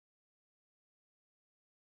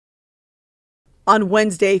on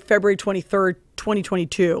Wednesday, February 23rd,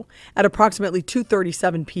 2022, at approximately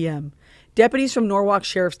 2:37 p.m. Deputies from Norwalk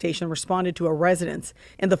Sheriff Station responded to a residence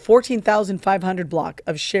in the 14,500 block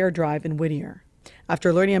of Chere Drive in Whittier,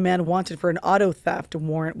 after learning a man wanted for an auto theft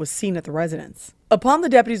warrant was seen at the residence. Upon the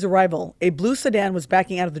deputies' arrival, a blue sedan was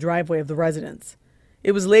backing out of the driveway of the residence.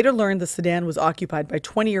 It was later learned the sedan was occupied by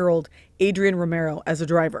 20-year-old Adrian Romero as a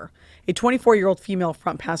driver, a 24-year-old female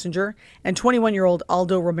front passenger, and 21-year-old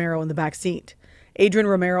Aldo Romero in the back seat. Adrian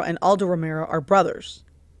Romero and Aldo Romero are brothers.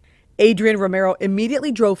 Adrian Romero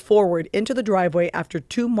immediately drove forward into the driveway after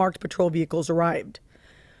two marked patrol vehicles arrived.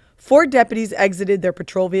 Four deputies exited their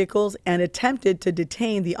patrol vehicles and attempted to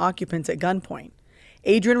detain the occupants at gunpoint.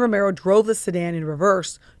 Adrian Romero drove the sedan in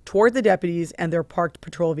reverse toward the deputies and their parked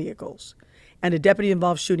patrol vehicles, and a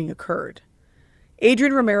deputy-involved shooting occurred.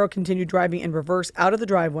 Adrian Romero continued driving in reverse out of the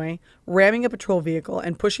driveway, ramming a patrol vehicle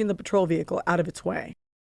and pushing the patrol vehicle out of its way.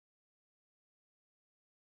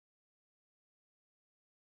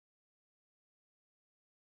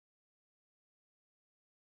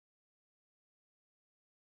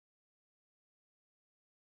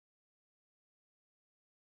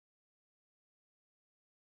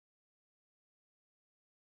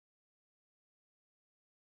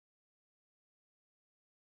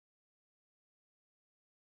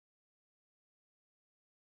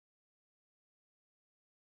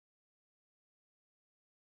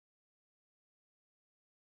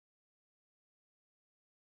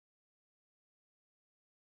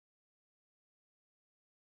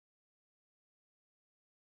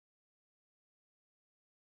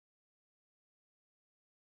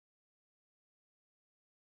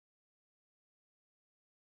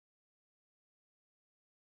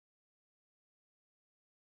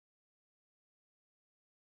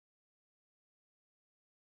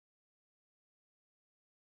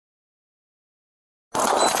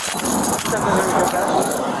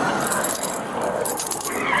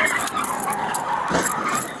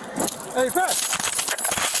 Hey, Fred!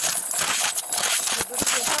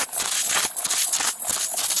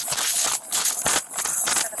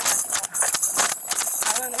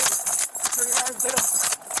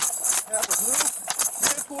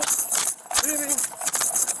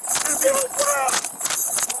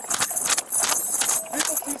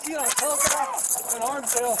 In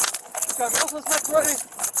Armsdale. Got no suspect ready.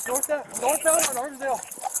 Northbound on Armsdale.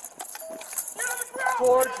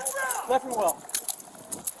 Towards Leffingwell.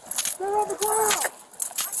 They're on the ground!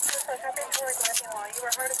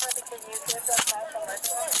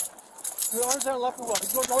 You're Armsdale and Leffingwell.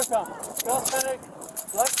 He's going northbound. Bell Fennec,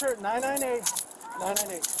 left turn 998.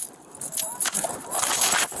 998.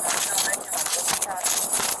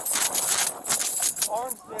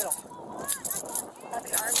 Armsdale.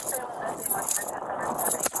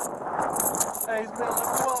 Hey, he's been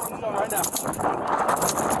left well right now.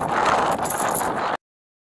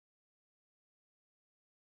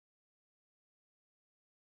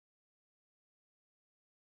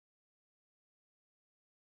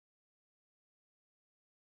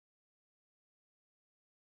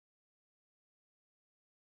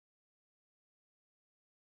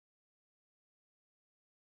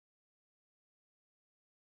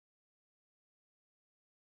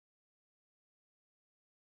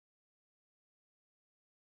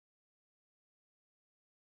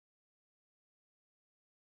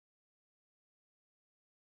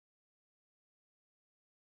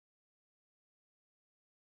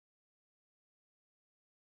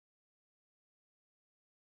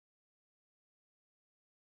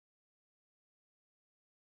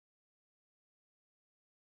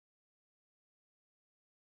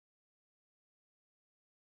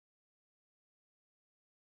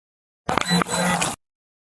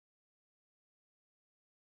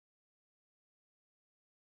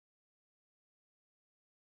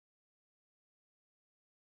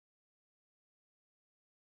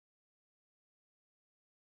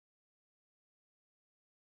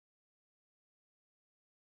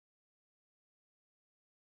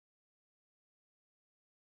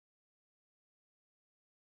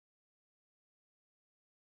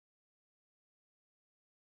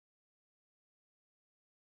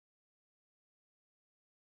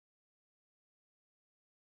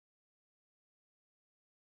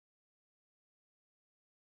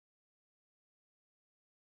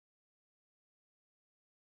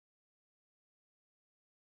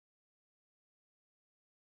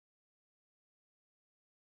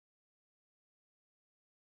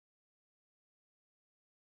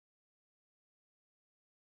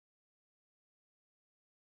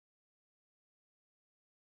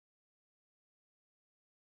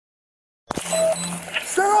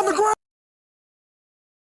 Stay on the ground!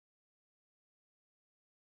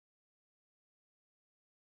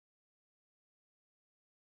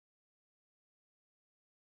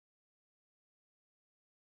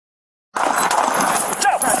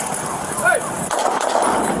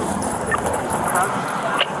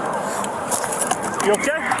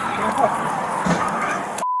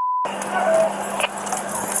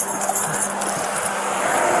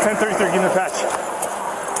 10-3, give me the patch.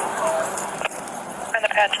 And the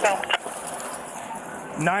patch go.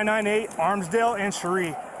 998 Armsdale and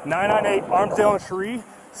Chere. 998 Armsdale and Chere.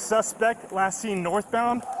 Suspect last seen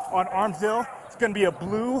northbound on Armsdale. It's going to be a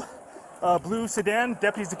blue sedan.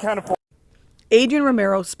 Deputies accounted for. Adrian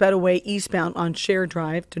Romero sped away eastbound on Chere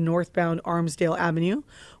Drive to northbound Armsdale Avenue,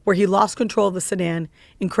 where he lost control of the sedan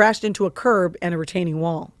and crashed into a curb and a retaining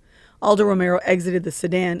wall. Aldo Romero exited the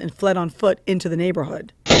sedan and fled on foot into the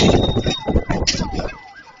neighborhood.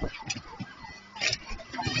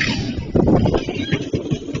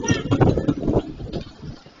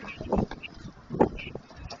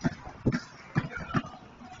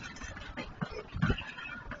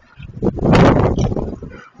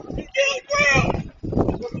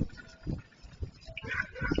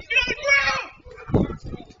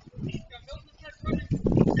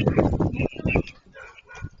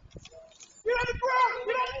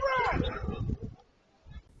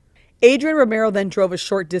 Adrian Romero then drove a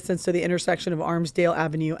short distance to the intersection of Armsdale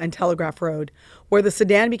Avenue and Telegraph Road, where the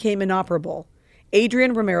sedan became inoperable.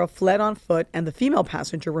 Adrian Romero fled on foot and the female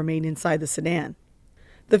passenger remained inside the sedan.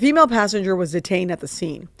 The female passenger was detained at the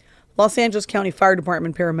scene. Los Angeles County Fire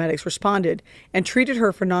Department paramedics responded and treated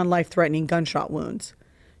her for non-life-threatening gunshot wounds.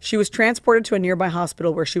 She was transported to a nearby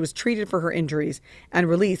hospital where she was treated for her injuries and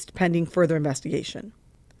released pending further investigation.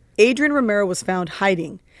 Adrian Romero was found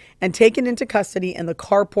hiding and taken into custody in the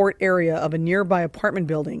carport area of a nearby apartment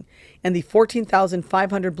building in the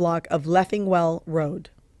 14,500 block of Leffingwell Road.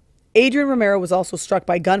 Adrian Romero was also struck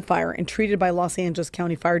by gunfire and treated by Los Angeles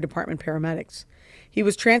County Fire Department paramedics. He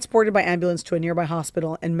was transported by ambulance to a nearby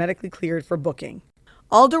hospital and medically cleared for booking.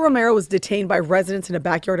 Aldo Romero was detained by residents in a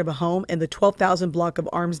backyard of a home in the 12,000 block of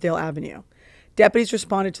Armsdale Avenue. Deputies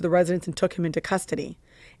responded to the residence and took him into custody.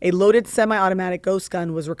 A loaded semi-automatic ghost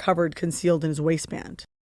gun was recovered concealed in his waistband.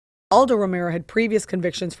 Aldo Romero had previous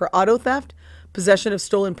convictions for auto theft, possession of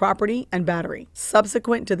stolen property, and battery.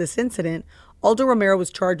 Subsequent to this incident, Aldo Romero was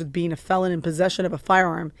charged with being a felon in possession of a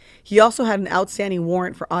firearm. He also had an outstanding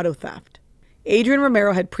warrant for auto theft. Adrian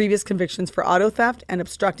Romero had previous convictions for auto theft and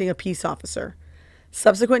obstructing a peace officer.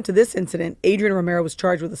 Subsequent to this incident, Adrian Romero was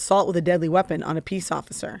charged with assault with a deadly weapon on a peace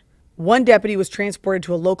officer. One deputy was transported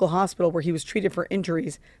to a local hospital where he was treated for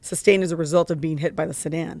injuries sustained as a result of being hit by the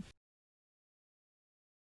sedan.